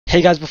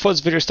Hey guys, before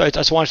this video starts,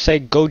 I just want to say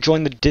go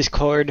join the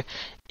Discord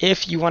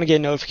if you want to get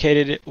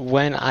notified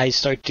when I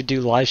start to do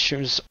live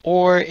streams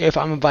or if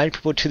I'm inviting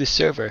people to the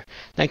server.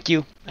 Thank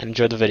you and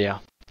enjoy the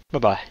video. Bye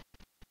bye.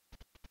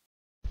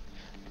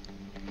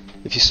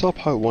 If you saw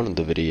part 1 of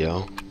the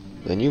video,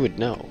 then you would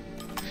know.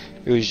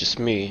 It was just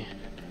me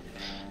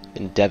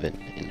and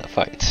Devin in the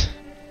fight.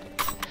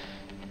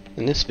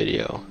 In this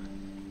video,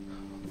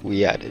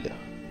 we added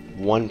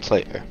one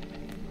player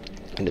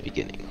in the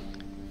beginning.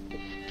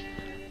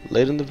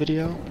 Later in the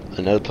video,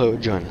 another player will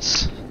join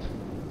us.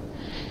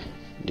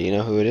 Do you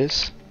know who it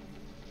is?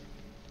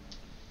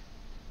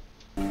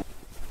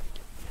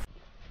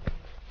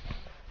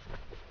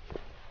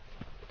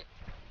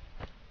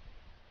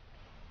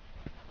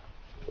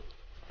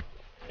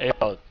 Hey,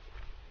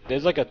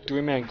 there's like a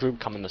 3-man group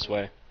coming this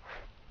way.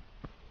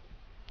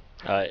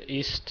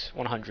 East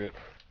 100.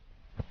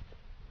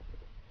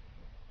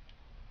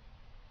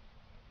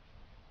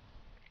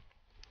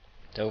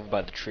 They're over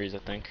by the trees, I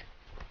think.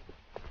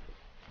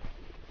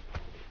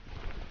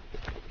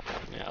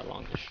 Yeah,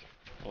 along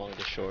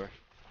the shore.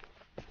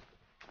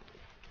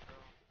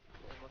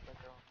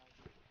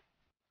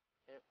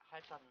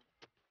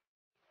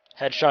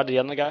 Headshot the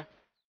other guy.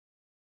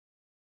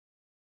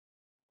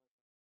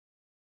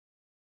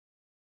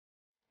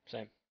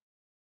 Same.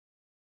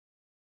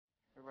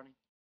 They're running.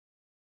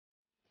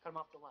 Cut him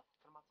off the left.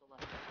 Cut him off the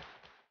left.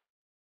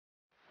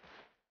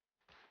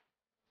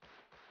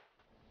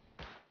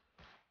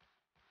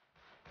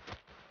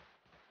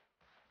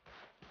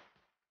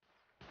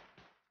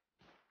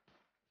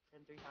 Hit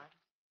him 3 times.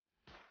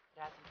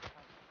 Hit him 3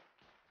 times.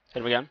 Hit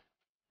him again.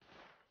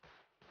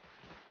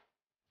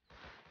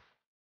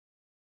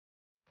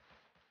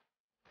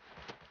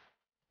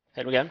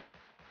 Hit him again.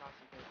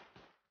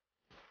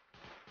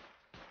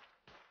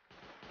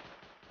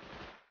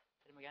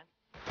 Hit him again.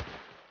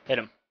 Hit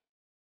him.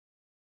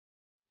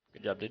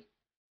 Good job, dude.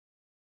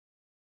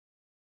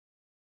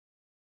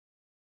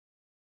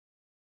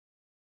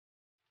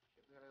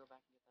 We gotta go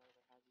back and get that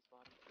other Hazzy's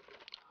body.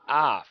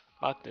 Ah,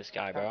 fuck this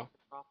guy, bro.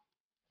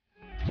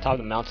 Top of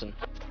the mountain.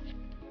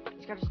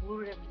 This guy just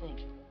looted everything.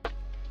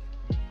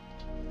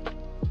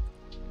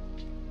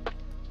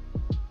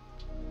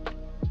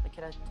 The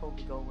kid I told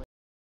me to go away.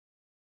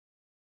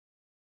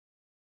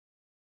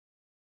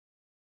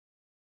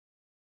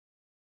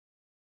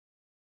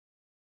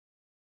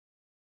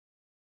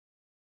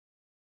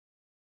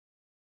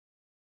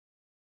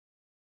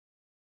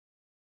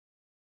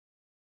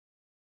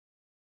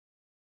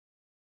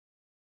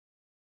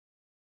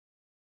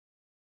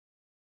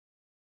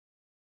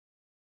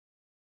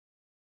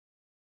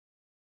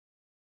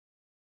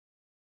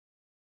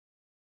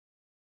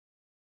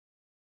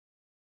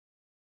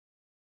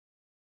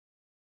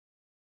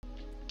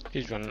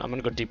 He's running. I'm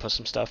gonna go depost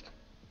some stuff.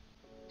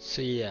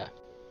 So yeah,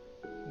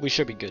 we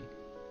should be good.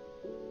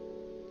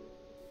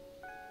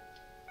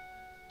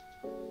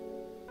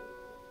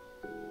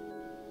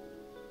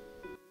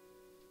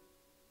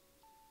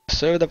 The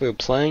server that we were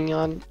playing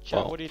on,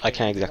 well, I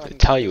can't exactly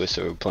tell you what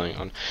server we were playing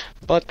on,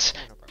 but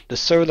the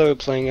server that we were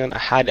playing on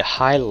had a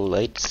high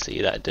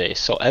latency that day,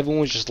 so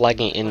everyone was just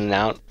lagging in and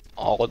out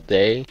all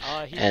day,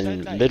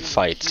 and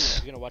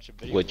mid-fights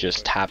were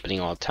just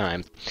happening all the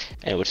time,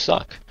 and it would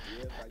suck.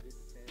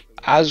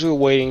 As we were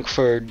waiting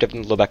for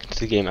Devin to go back into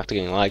the game after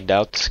getting lagged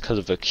out because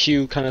of a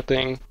queue kind of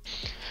thing,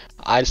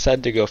 I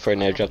decided to go for an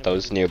airdrop that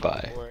was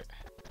nearby.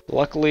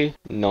 Luckily,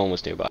 no one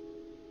was nearby.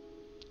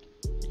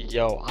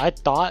 Yo, I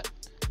thought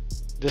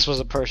this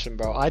was a person,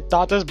 bro. I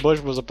thought this bush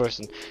was a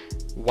person.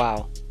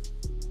 Wow.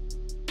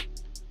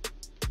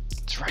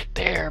 It's right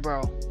there,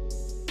 bro.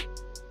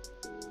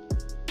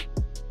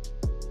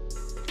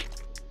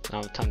 I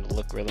don't have time to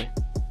look, really.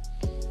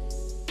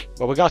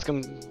 But we got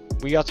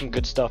some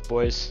good stuff,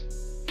 boys.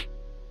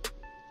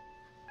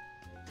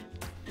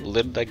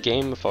 Lived that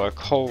game, if I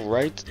recall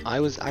right,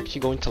 I was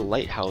actually going to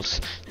Lighthouse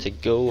to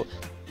go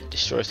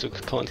destroy some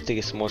components to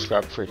get some more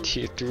scrap for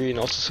tier 3 and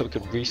also so we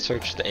could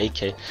research the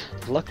AK.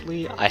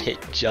 Luckily, I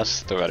hit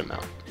just the right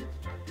amount.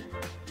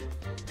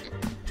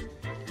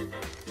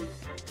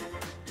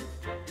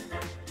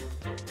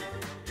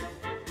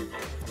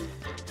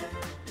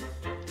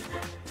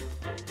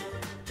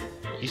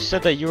 You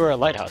said that you were a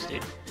lighthouse,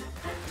 dude.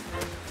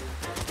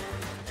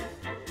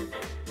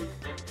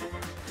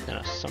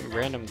 Then some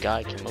random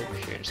guy came over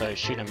here and started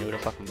shooting at me with a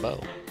fucking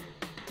bow.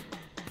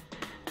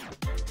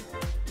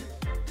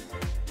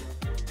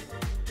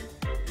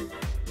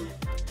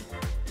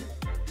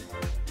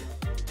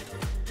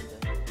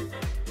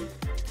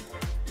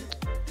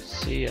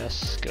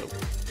 CS scope.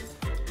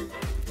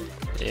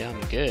 Yeah,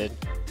 I'm good.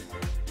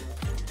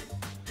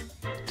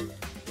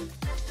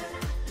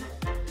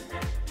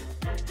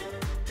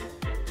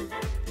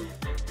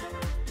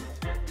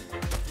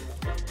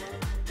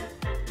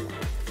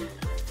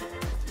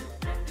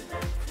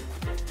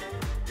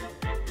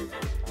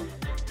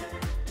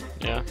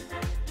 Yeah.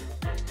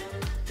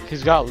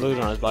 He's got loot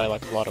on his body,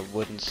 like a lot of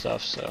wood and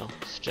stuff, so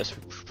suggest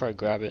we should probably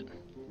grab it.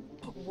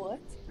 What?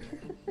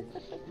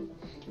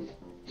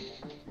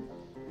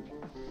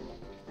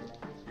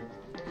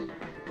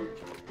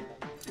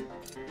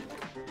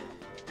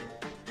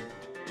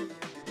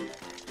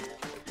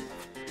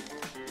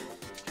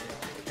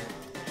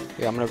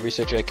 Yeah, I'm gonna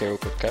research AK real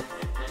quick, okay?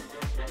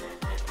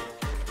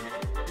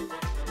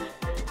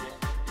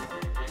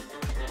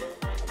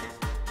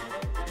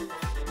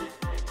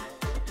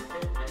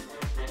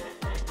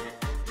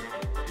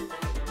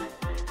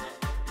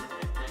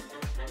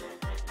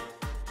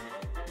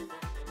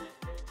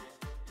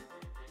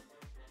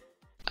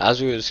 As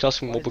we were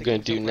discussing what we're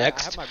going to do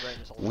next,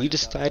 we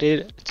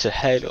decided to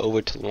head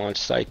over to the launch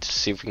site to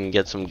see if we can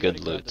get some good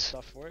loot.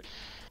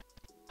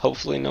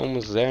 Hopefully no one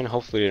was there, and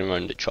hopefully we didn't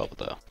run into trouble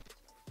though,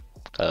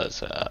 because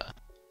that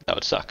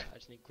would suck. I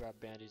just need to grab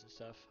bandies and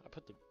stuff. I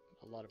put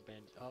a lot of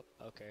bandies up.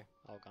 Oh, okay,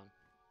 all gone.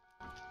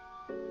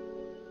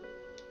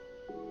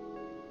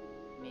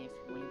 I mean,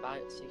 when you buy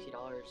it $60,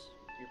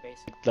 you're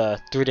basically The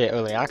 3-day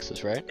early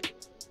access, right?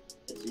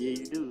 yeah,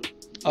 you do.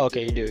 Oh,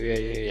 okay, you do.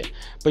 Yeah.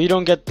 But you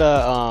don't get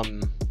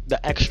the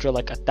extra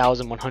like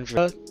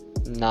 1,100.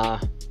 Nah.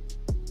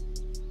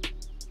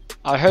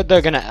 I heard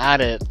they're gonna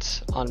add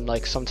it on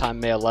like sometime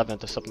May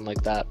 11th or something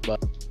like that,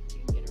 but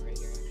You can get it right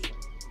here, actually.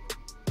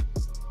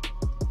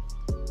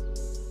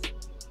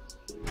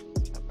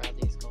 I'll grab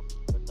these, go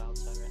put it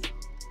outside right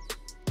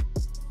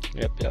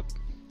now. yep.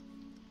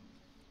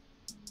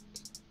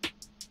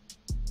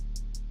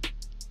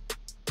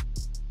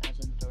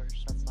 Imagine the door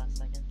shuts last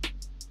second.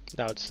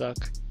 That would suck.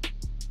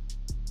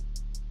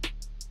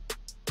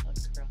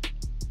 That's correct.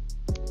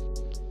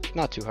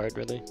 Not too hard,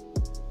 really.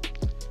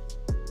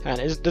 And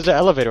there's an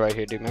elevator right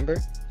here, do you remember?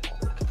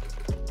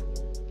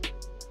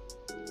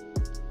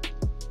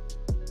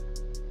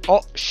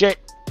 Oh, shit!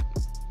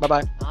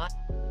 Bye-bye. Not.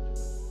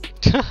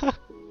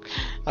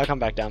 I'll come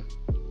back down.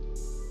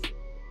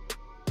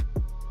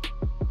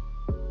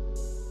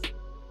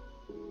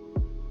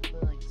 I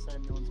feel like you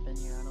said no one's been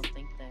here. I don't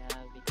think they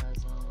have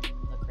because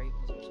the crate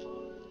was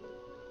restored.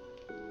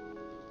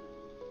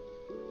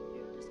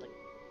 You just like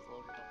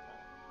floated up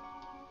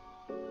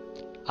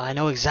that. I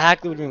know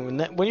exactly what you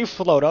mean. When you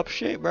float up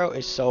shit, bro,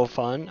 it's so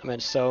fun. I mean,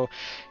 it's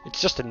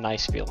just a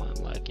nice feeling,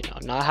 like, you know,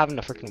 not having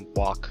to freaking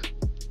walk.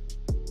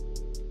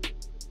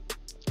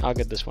 I'll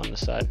get this one on the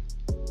side.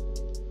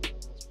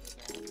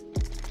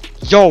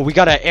 Yo, we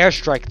got an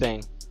airstrike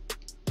thing.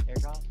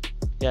 Airdrop?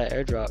 Yeah,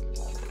 airdrop.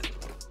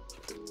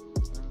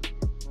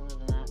 Other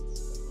than that,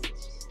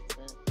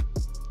 that's it.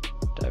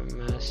 Dive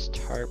mask,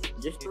 tarp.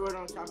 Just throw it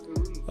on top of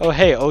the roof. Oh,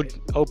 hey,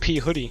 OP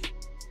hoodie.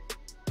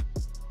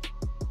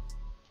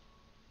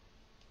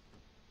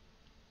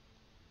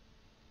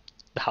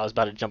 I was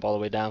about to jump all the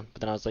way down,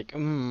 but then I was like,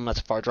 that's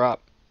a far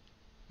drop.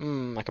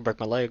 I could break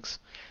my legs.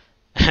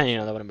 You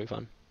know, that wouldn't be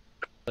fun.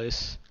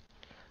 Place.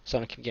 So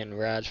I keep getting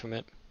rads from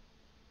it.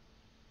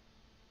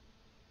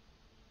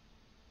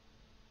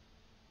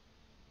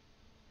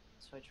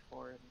 Switch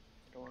forward,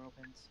 the door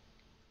opens.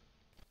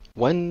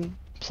 When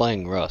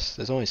playing Rust,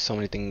 there's only so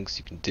many things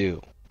you can do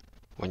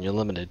when you're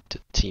limited to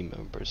team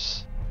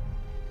members.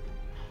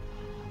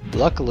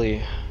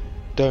 Luckily,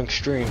 during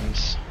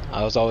streams,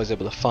 I was always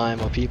able to find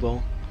more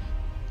people,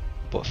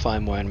 but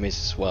find more enemies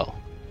as well.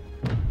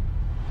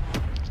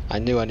 I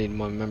knew I needed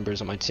more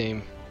members on my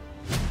team.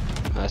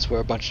 That's where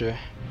a bunch of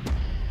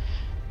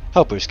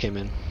helpers came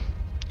in,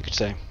 you could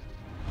say.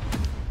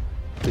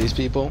 These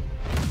people,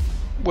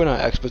 we're not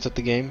experts at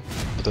the game,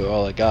 but they're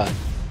all I got.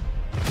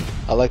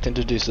 I'd like to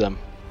introduce them.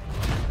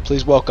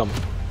 Please welcome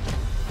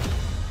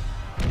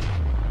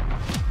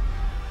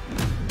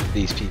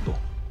these people.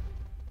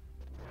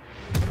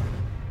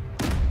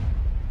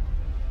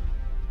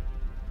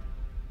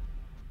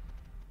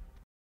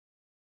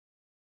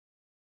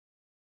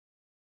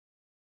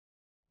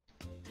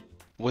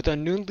 With a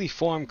newly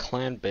formed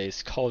clan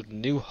base called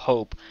New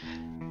Hope,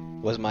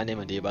 was my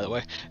name idea by the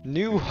way,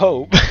 New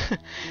Hope,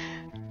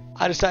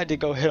 I decided to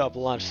go hit up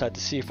launch site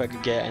to see if I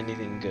could get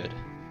anything good.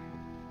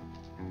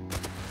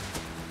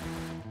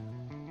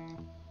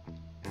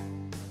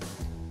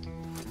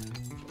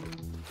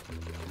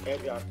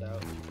 Head dropped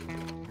out.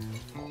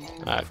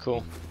 Alright,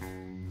 cool.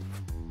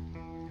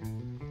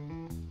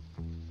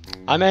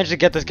 I managed to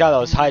get this guy that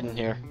was hiding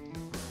here.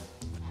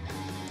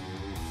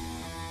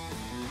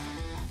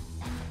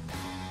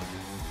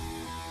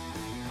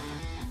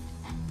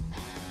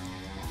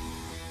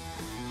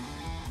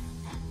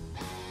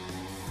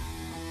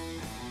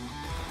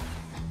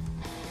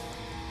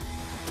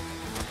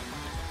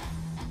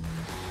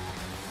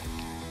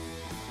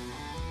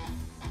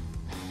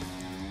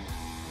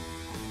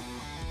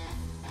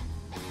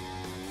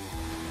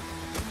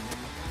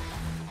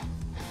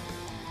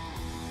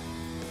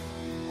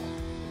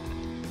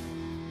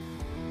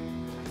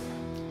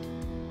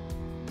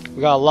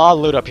 We got a lot of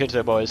loot up here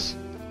today, boys.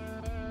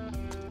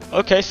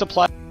 Okay,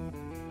 supply.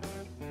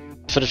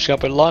 Finishing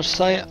up at launch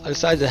site, I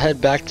decided to head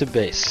back to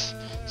base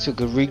so we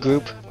could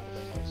regroup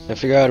and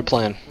figure out a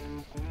plan.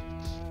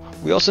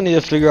 We also need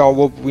to figure out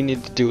what we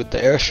need to do with the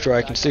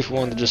airstrike and see if we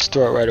want to just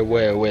throw it right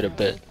away or wait a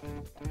bit.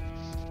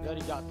 We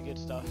already got the good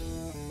stuff.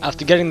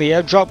 After getting the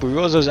airdrop, we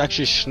realized there was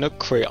actually a Chinook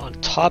crate on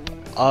top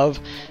of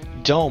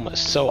Dome,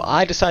 so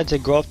I decided to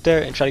go up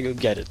there and try to go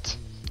get it.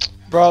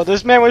 Bro,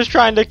 this man was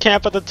trying to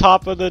camp at the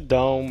top of the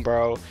dome,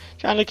 bro.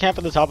 Trying to camp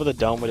at the top of the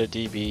dome with a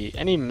DB,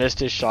 and he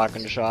missed his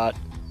shotgun shot.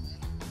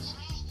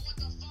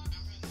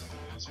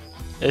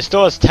 It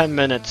still has 10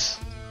 minutes.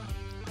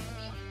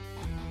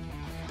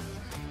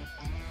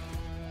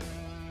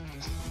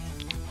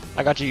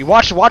 I got you. You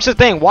watch the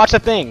thing. Watch the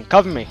thing.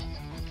 Cover me.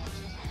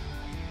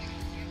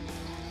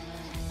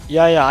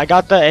 Yeah, I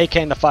got the AK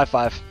and the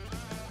 5.5.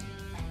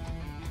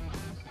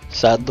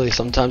 Sadly,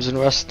 sometimes in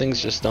Rust,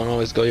 things just don't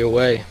always go your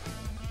way.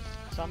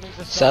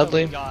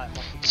 Sadly,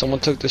 someone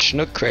took the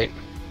Chinook crate,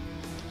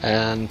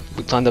 and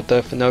we climbed up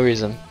there for no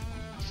reason.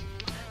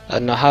 I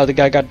don't know how the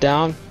guy got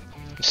down.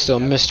 It's still a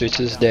mystery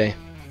to this day.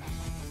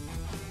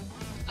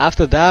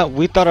 After that,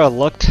 we thought our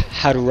luck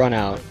had run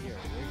out,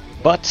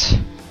 but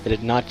it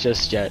did not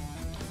just yet.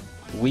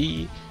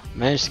 We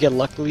managed to get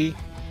lucky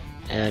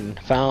and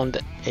found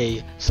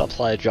a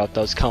supply drop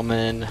that was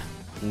coming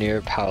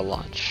near power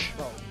launch.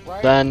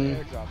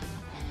 Then,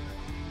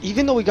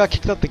 even though we got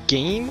kicked out the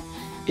game,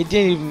 it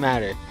didn't even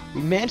matter.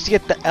 We managed to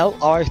get the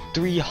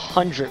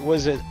LR300,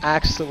 was it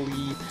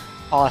actually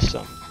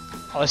awesome.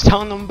 I was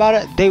telling them about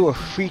it, they were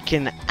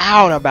freaking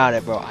out about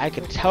it, bro. I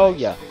can tell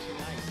ya.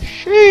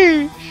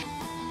 Sheesh.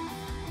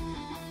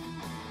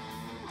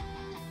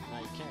 Now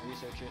you can't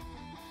research it.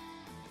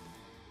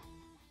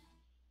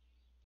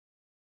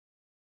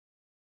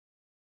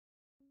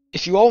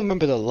 If you all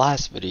remember the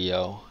last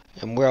video,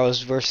 and where I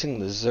was versing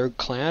the Zerg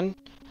clan,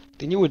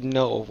 then you would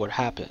know what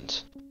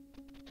happened.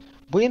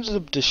 We ended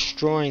up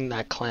destroying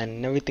that clan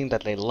and everything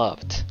that they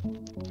loved.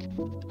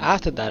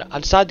 After that, I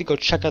decided to go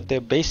check out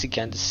their base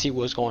again to see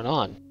what was going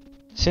on.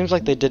 Seems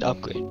like they did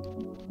upgrade.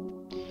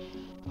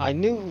 I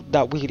knew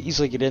that we could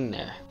easily get in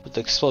there with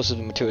the explosive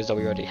materials that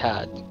we already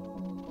had.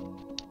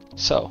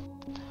 So,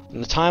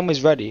 when the time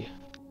was ready,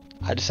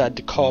 I decided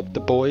to call up the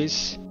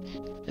boys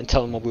and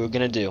tell them what we were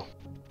gonna do.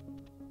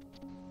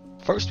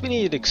 First we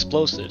needed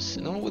explosives,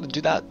 and the only way to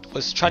do that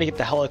was try to get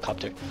the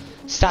helicopter.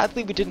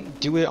 Sadly, we didn't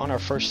do it on our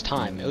first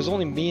time. It was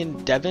only me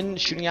and Devin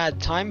shooting at a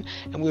time,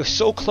 and we were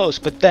so close,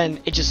 but then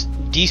it just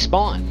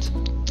despawned.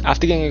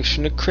 After getting a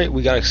Chinook crate,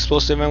 we got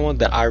explosive ammo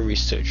that I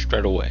researched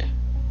right away.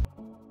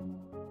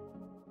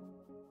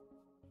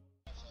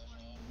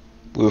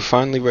 We were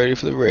finally ready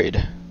for the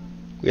raid.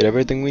 We had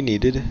everything we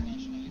needed,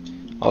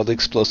 all the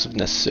explosives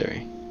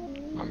necessary.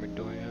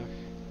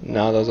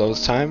 Now that was all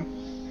this time.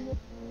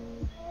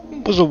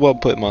 It was a well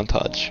put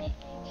montage.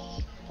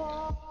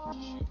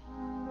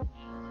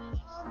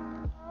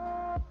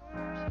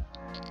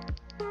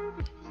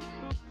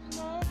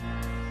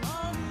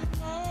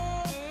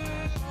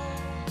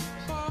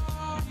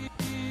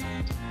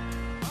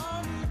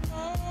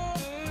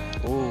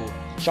 Ooh,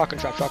 shotgun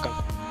trap,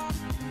 shotgun.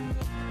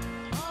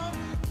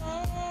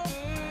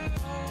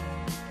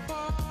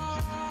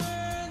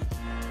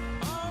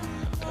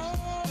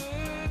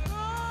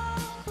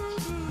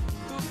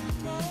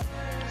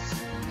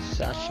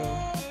 Satchel.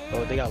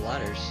 Oh, they got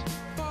ladders.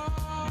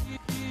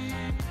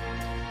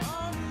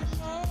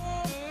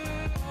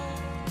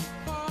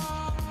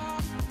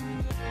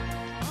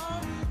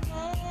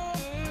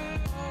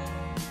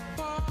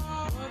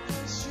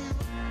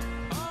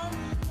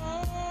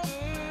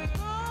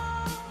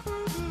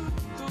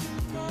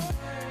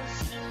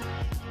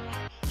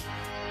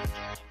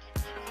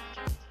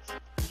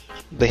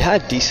 They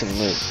had decent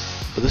loot,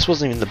 but this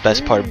wasn't even the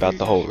best part about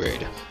the whole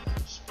raid.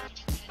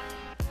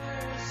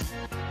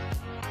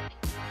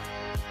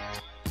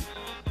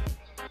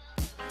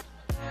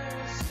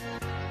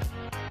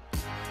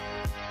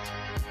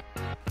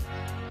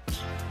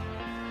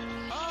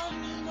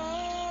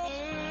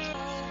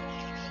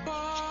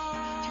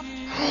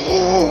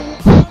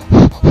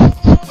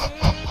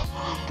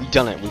 We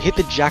done it. We hit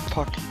the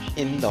jackpot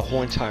in the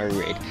whole entire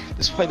raid.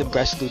 This is probably the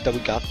best loot that we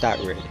got that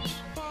raid.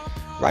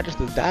 Right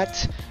after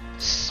that,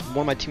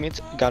 one of my teammates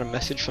got a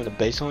message from the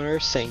base owner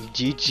saying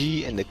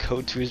GG and the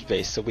code to his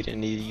base, so we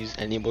didn't need to use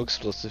any more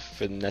explosives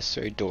for the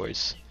necessary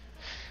doors.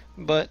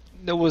 But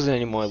there wasn't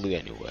any more loot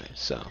anyway,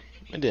 so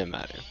it didn't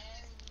matter.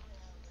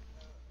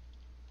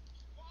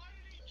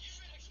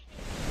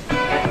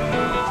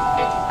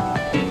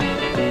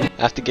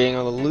 After getting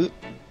all the loot,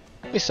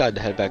 we decided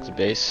to head back to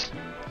base,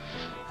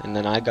 and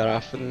then I got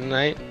off for the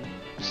night,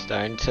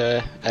 starting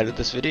to edit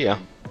this video.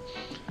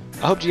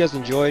 I hope you guys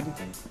enjoyed.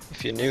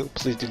 If you're new,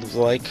 please do leave a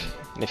like,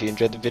 and if you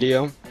enjoyed the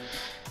video,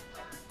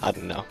 I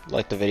don't know,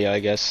 like the video I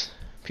guess.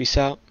 Peace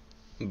out,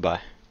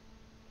 bye.